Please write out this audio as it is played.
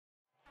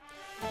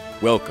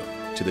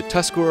Welcome to the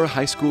Tuscarora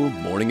High School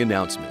Morning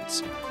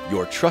Announcements,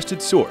 your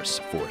trusted source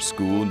for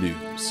school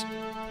news.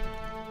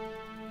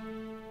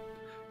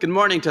 Good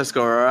morning,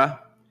 Tuscarora.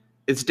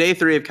 It's day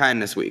 3 of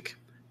Kindness Week.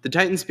 The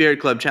Titan Spirit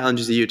Club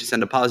challenges you to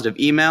send a positive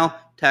email,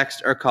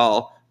 text, or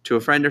call to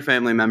a friend or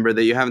family member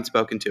that you haven't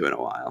spoken to in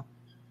a while.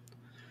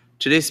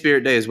 Today's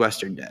Spirit Day is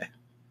Western Day.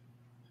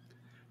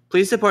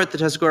 Please support the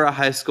Tuscarora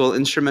High School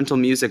instrumental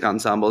music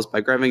ensembles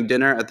by grabbing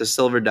dinner at the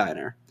Silver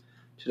Diner.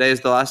 Today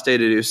is the last day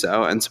to do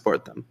so, and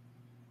support them.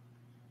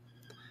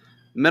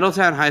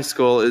 Middletown High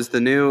School is the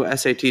new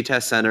SAT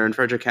test center in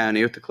Frederick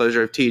County with the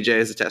closure of TJ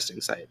as a testing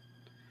site.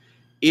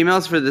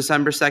 Emails for the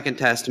December 2nd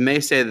test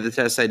may say that the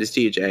test site is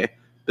TJ,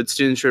 but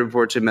students should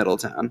report to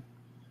Middletown.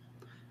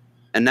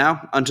 And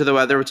now, onto the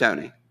weather with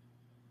Tony.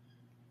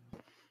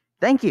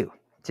 Thank you.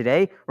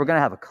 Today, we're going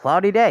to have a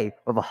cloudy day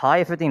with a high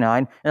of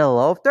 59 and a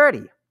low of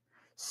 30.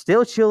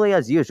 Still chilly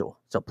as usual,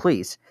 so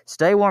please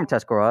stay warm,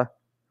 Tuscarora.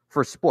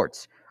 For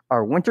sports,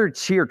 our winter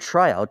cheer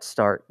tryouts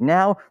start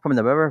now from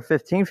November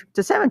 15th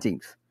to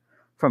 17th,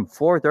 from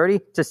 4:30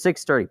 to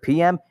 6:30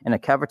 p.m. in a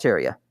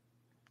cafeteria.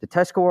 The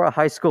Tuscarora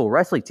High School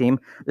wrestling team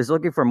is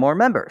looking for more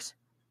members.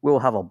 We will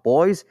have a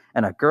boys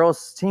and a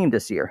girls team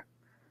this year.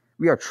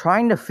 We are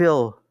trying to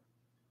fill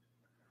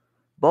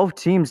both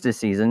teams this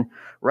season.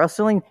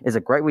 Wrestling is a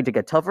great way to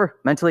get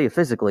tougher mentally and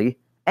physically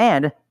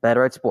and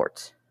better at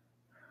sports.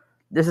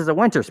 This is a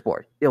winter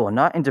sport. It will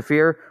not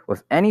interfere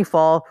with any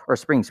fall or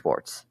spring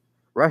sports.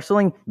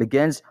 Wrestling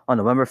begins on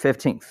November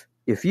 15th.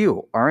 If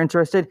you are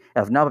interested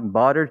and have not been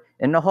bothered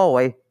in the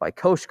hallway by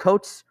Coach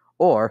Coates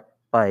or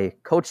by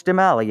Coach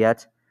DeMalla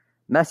yet,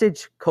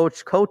 message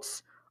Coach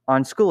Coates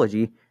on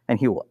Schoology and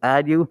he will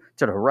add you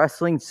to the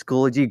Wrestling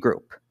Schoology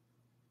group.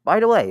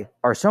 By the way,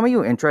 are some of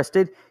you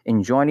interested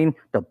in joining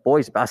the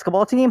boys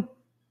basketball team?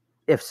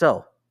 If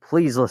so,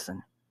 please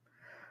listen.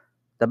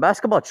 The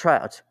basketball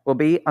tryouts will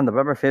be on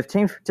November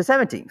 15th to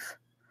 17th.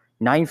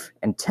 9th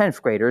and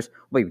 10th graders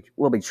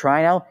will be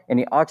trying out in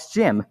the Ox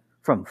Gym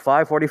from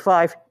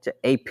 5:45 to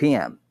 8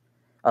 p.m.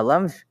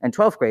 11th and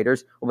 12th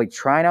graders will be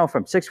trying out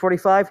from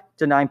 6:45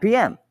 to 9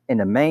 p.m. in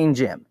the main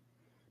gym.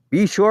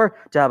 Be sure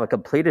to have a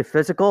completed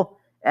physical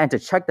and to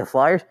check the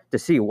flyers to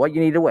see what you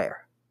need to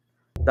wear.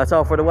 That's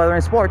all for the weather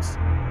and sports.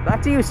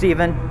 Back to you,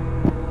 Stephen.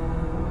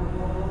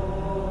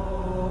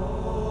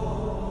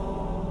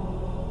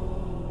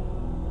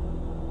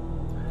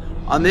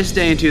 On this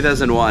day in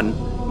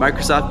 2001,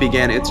 Microsoft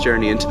began its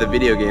journey into the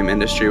video game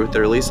industry with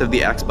the release of the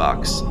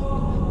Xbox.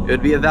 It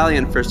would be a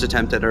valiant first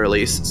attempt at a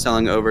release,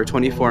 selling over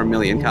 24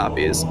 million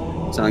copies,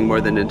 selling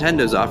more than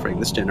Nintendo's offering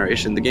this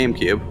generation, the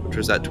GameCube, which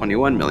was at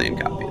 21 million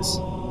copies.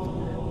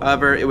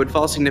 However, it would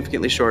fall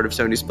significantly short of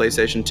Sony's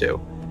PlayStation 2,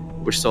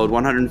 which sold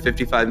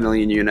 155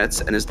 million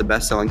units and is the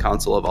best-selling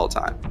console of all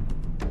time.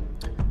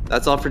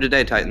 That's all for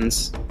today,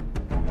 Titans.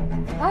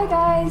 Hi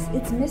guys,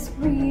 it's Miss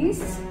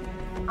Reese.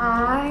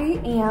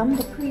 I am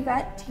the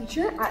pre-vet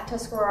teacher at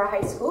Tuscarora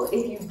High School.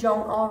 If you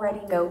don't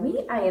already know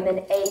me, I am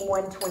an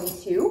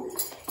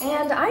A122,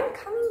 and I'm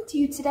coming to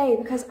you today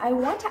because I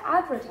want to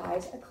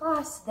advertise a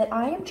class that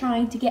I am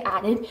trying to get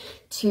added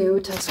to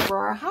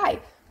Tuscarora High,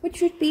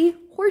 which would be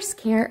horse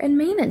care and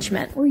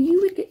management, where you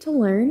would get to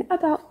learn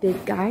about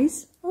big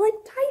guys like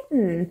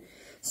Titan.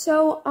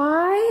 So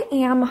I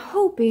am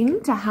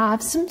hoping to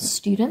have some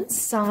students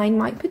sign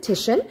my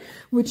petition,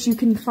 which you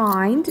can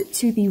find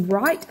to the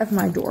right of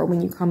my door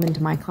when you come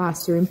into my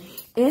classroom.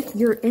 If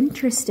you're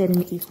interested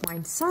in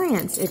equine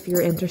science, if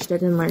you're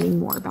interested in learning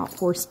more about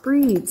horse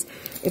breeds,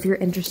 if you're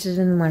interested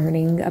in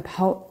learning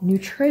about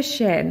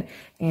nutrition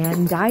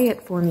and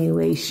diet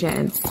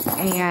formulation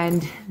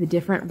and the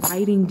different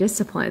riding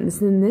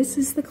disciplines, then this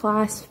is the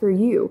class for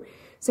you.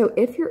 So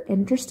if you're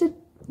interested,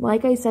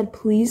 like I said,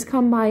 please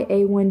come by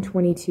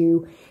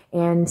A122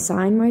 and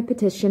sign my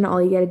petition.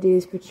 All you gotta do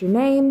is put your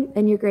name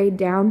and your grade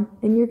down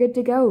and you're good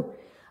to go.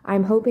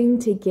 I'm hoping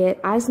to get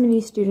as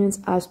many students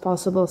as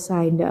possible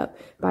signed up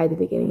by the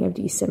beginning of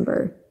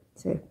December.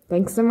 So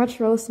thanks so much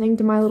for listening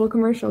to my little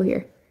commercial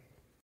here.